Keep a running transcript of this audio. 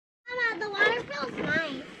the water feels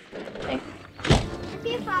nice. Okay. If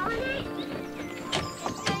you fall in it,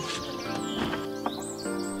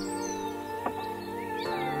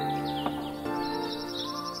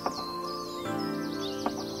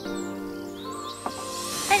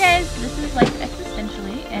 Hi guys, this is Life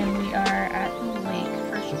Existentially, and we are at the lake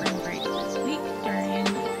for spring break this week during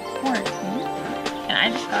quarantine. And I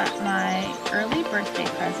just got my early birthday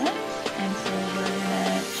present, and so we're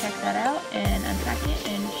gonna check that out and unpack it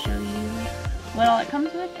and show you what all it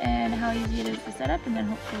comes with and how easy it is to set up, and then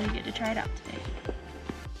hopefully get to try it out today.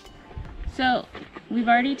 So we've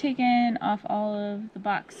already taken off all of the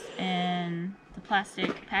box and the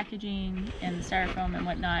plastic packaging and the styrofoam and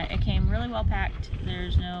whatnot. It came really well packed.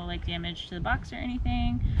 There's no like damage to the box or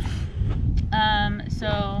anything.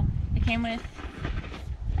 So it came with,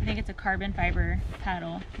 I think it's a carbon fiber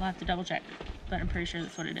paddle. We'll have to double check, but I'm pretty sure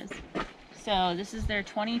that's what it is. So this is their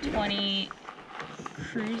 2020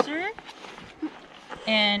 Cruiser,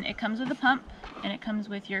 and it comes with a pump, and it comes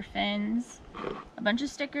with your fins, a bunch of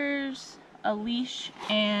stickers, a leash,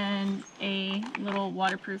 and a little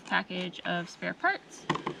waterproof package of spare parts.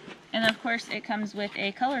 And of course it comes with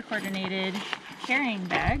a color coordinated carrying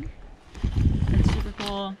bag. It's super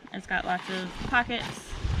cool. It's got lots of pockets,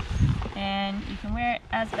 and you can wear it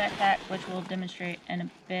as a backpack, which we'll demonstrate in a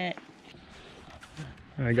bit.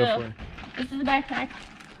 All right, go for it. This is the backpack.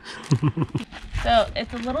 So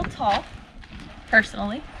it's a little tall,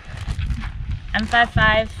 personally. I'm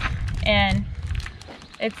 5'5", and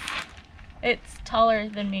it's taller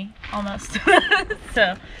than me, almost.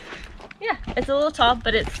 So yeah, it's a little tall,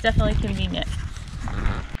 but it's definitely convenient.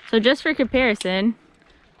 So just for comparison,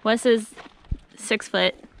 Wes is 6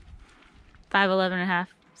 foot, 5'11" and a half,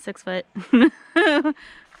 6 foot.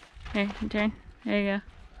 Here, turn, there you go.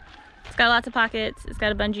 It's got lots of pockets, it's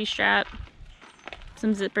got a bungee strap,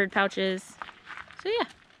 some zippered pouches. So yeah,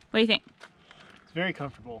 what do you think? It's very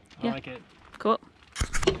comfortable. I like it. Cool.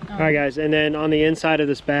 All right guys, and then on the inside of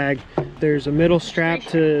this bag, there's a middle strap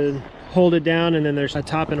to hold it down, and then there's a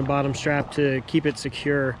top and a bottom strap to keep it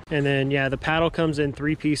secure. And then yeah, the paddle comes in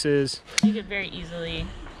 3 pieces. You could very easily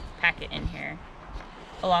pack it in here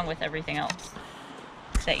along with everything else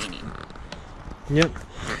that you need. Yep.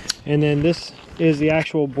 And then this is the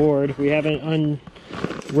actual board. We haven't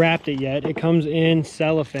unwrapped it yet. It comes in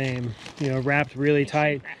cellophane, you know, wrapped really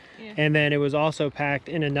tight. And then it was also packed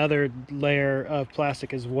in another layer of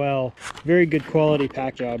plastic as well. Very good quality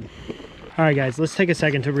pack job. All right guys, let's take a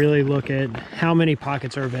second to really look at how many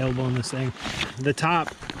pockets are available in this thing. The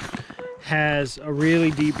top has a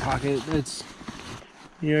really deep pocket. It's,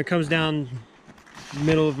 you know, it comes down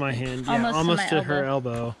middle of my hand, almost to her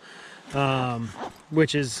elbow.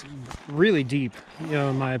 Which is really deep, you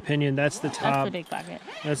know, in my opinion. That's the top. That's the big pocket.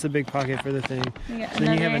 That's the big pocket for the thing. So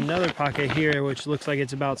then you have another pocket here, which looks like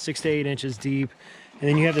it's about 6 to 8 inches deep. And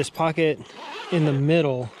then you have this pocket in the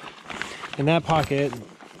middle, and that pocket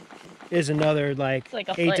is another like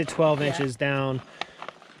 8 to 12 inches down.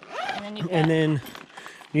 And then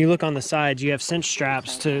you look on the sides, you have cinch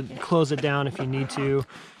straps to close it down if you need to.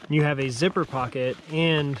 You have a zipper pocket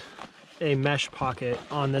and a mesh pocket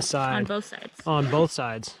on this side. On both sides. On both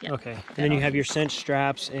sides. Yep. Okay. And then you have your cinch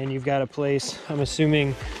straps, and you've got a place, I'm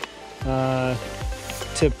assuming, to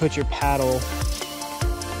put your paddle.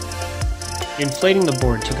 Inflating the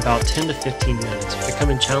board took about 10 to 15 minutes,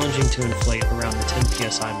 becoming challenging to inflate around the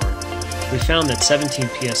 10 psi mark. We found that 17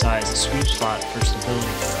 psi is a sweet spot for stability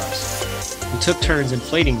for us. We took turns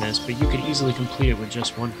inflating this, but you could easily complete it with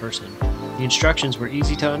just one person. The instructions were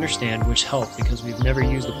easy to understand, which helped because we've never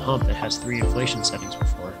used a pump that has 3 inflation settings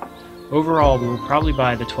before. Overall, we will probably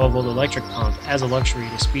buy the 12-volt electric pump as a luxury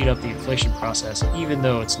to speed up the inflation process, even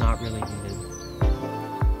though it's not really needed.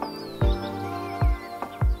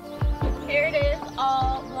 Here it is,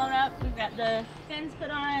 all blown up. We've got the fins put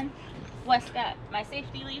on. Wes got my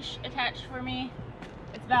safety leash attached for me.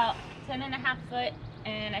 It's about 10.5 foot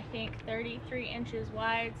and I think 33 inches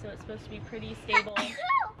wide, so it's supposed to be pretty stable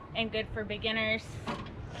and good for beginners.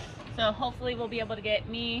 So hopefully we'll be able to get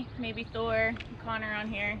me, maybe Thor, and Connor on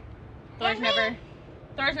here. Thor's never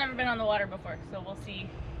been on the water before, so we'll see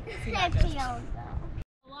how it goes.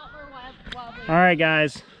 All right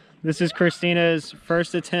guys, this is Christina's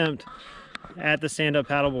first attempt at the stand-up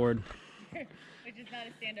paddleboard. Which is not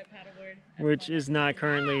a stand-up paddleboard. Which is not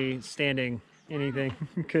currently standing anything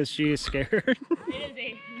because she is scared. It is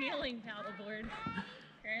a kneeling paddleboard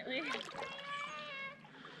currently.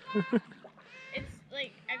 It's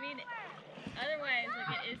like, I mean, otherwise,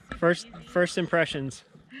 like, it is super easy. First impressions.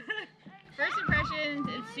 First impressions,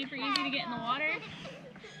 it's super easy to get in the water,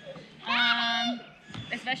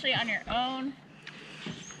 especially on your own.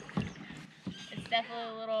 It's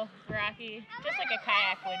definitely a little rocky, just like a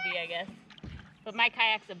kayak would be, I guess. But my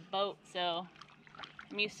kayak's a boat, so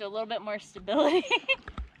I'm used to a little bit more stability.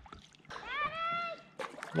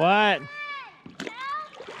 What?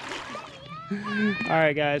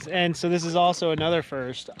 Alright guys, and so this is also another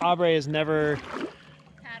first. Aubrey has never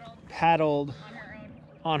paddled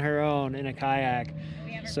on her own in a kayak.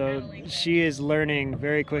 So she is learning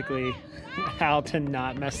very quickly how to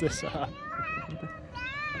not mess this up.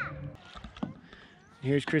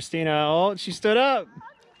 Here's Christina. Oh, she stood up.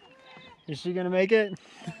 Is she gonna make it?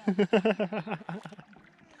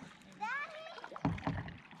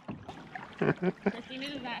 Christina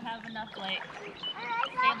does not have enough like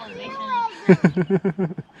stabilization.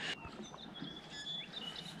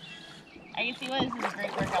 I can see why this is a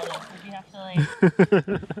great workout though, because you have to like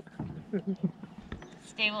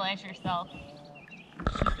stabilize yourself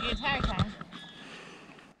the entire time.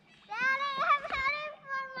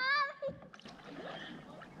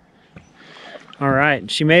 All right,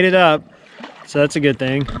 she made it up, so that's a good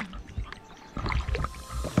thing.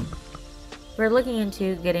 We're looking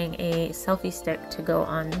into getting a selfie stick to go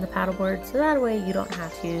on the paddleboard, so that way you don't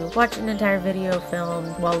have to watch an entire video film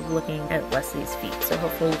while looking at Leslie's feet. So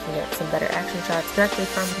hopefully we can get some better action shots directly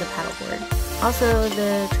from the paddleboard. Also,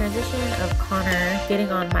 the transition of Connor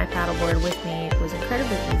getting on my paddleboard with me was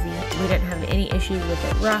incredibly easy. We didn't have any issues with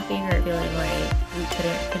it rocking or feeling like we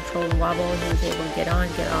couldn't control the wobble. He was able to get on,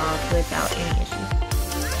 get off without any issues.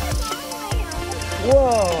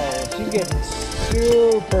 Whoa, she's getting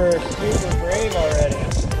super brave already.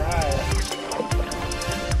 I'm surprised.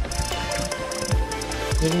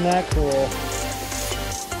 Isn't that cool?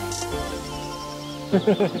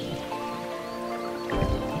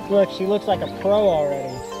 Look, she looks like a pro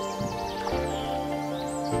already.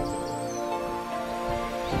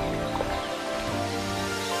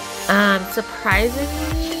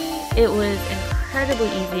 Surprisingly, it was incredibly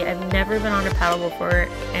easy. I've never been on a paddle before,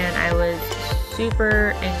 and I was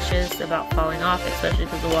super anxious about falling off, especially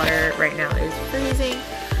because the water right now is freezing.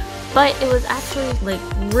 But it was actually like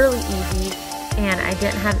really easy, and I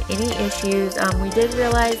didn't have any issues. We did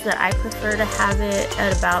realize that I prefer to have it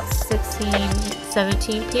at about 16,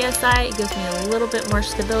 17 psi. It gives me a little bit more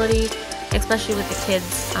stability, especially with the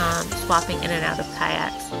kids swapping in and out of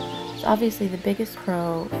kayaks. So obviously the biggest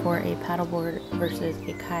pro for a paddleboard versus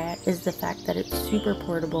a kayak is the fact that it's super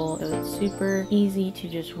portable. So it's super easy to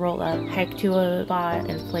just roll up, hike to a spot,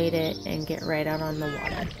 inflate it, and get right out on the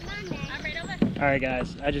water. Alright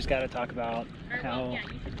guys, I just got to talk about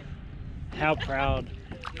how proud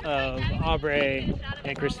of Aubrey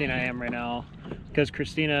and Christina I am right now. Because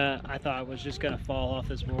Christina, I thought, was just going to fall off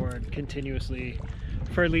this board continuously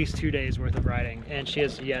for at least 2 days worth of riding, and she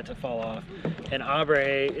has yet to fall off. And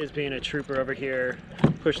Aubrey is being a trooper over here,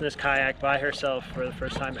 pushing this kayak by herself for the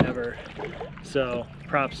first time ever. So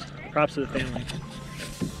props to the family.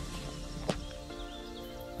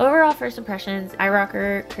 Overall first impressions,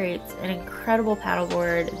 iRocker creates an incredible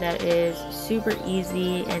paddleboard that is super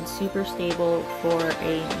easy and super stable for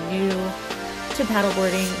a new to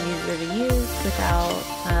paddleboarding user to use without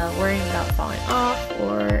worrying about falling off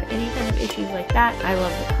or any kind of issues like that. I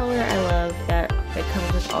love the color. I love that it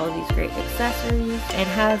comes with all of these great accessories and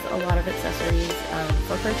has a lot of accessories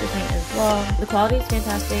for purchasing as well. The quality is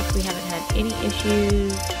fantastic. We haven't had any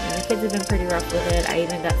issues, and the kids have been pretty rough with it. I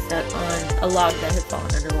even got stuck on a log that had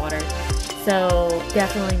fallen underwater. So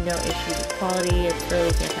definitely no issues with quality. It's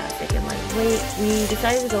really fantastic and lightweight. We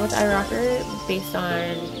decided to go with iRocker based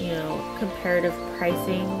on, comparative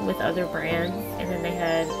pricing with other brands, and then they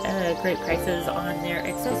had great prices on their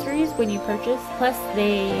accessories when you purchase. Plus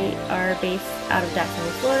they are based out of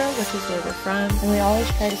Jacksonville, Florida, which is where we're from, and we always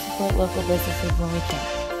try to support local businesses when we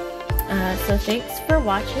can. So thanks for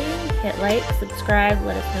watching. Hit like, subscribe,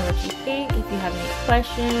 let us know what you think. If you have any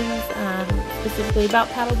questions specifically about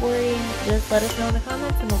paddleboarding, just let us know in the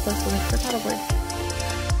comments and we'll post a link for paddleboard.